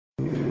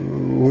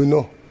we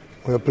know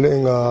we are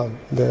playing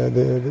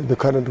the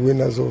current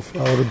winners or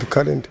the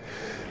current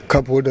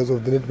cup holders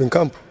of the Nedbank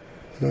Cup,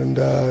 and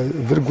a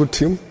very good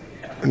team,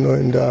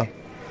 and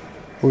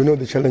we know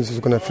the challenges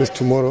we're going to face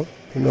tomorrow.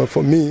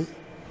 For me,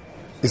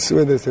 it's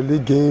whether it's a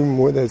league game,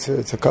 whether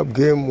it's a cup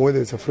game,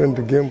 whether it's a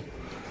friendly game,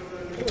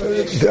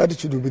 the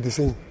attitude will be the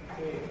same.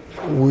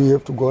 We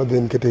have to go out there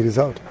and get a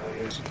result.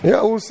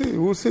 Yeah, we'll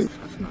see.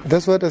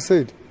 That's what I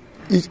said.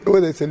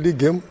 Whether it's a league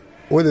game,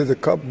 whether it's a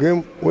cup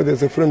game, whether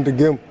it's a friendly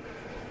game,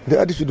 the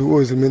attitude will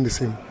always remain the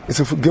same. It's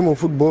a game of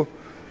football.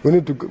 We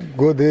need to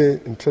go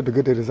there and try to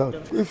get a result.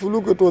 If you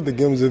look at all the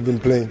games we've been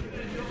playing,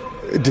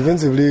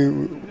 defensively,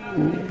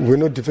 we're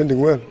not defending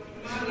well.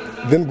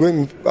 Then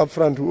going up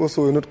front,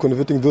 we're not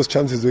converting those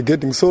chances we're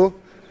getting. So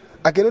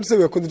I cannot say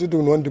we're concentrating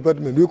on one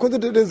department. We're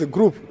concentrating as a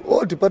group,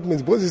 all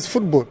departments, because it's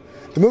football.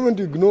 The moment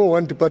you ignore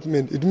one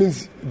department, it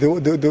means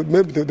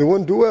maybe they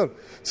won't do well.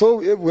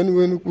 So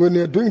when we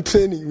are doing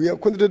training, we are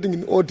concentrating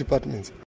in all departments.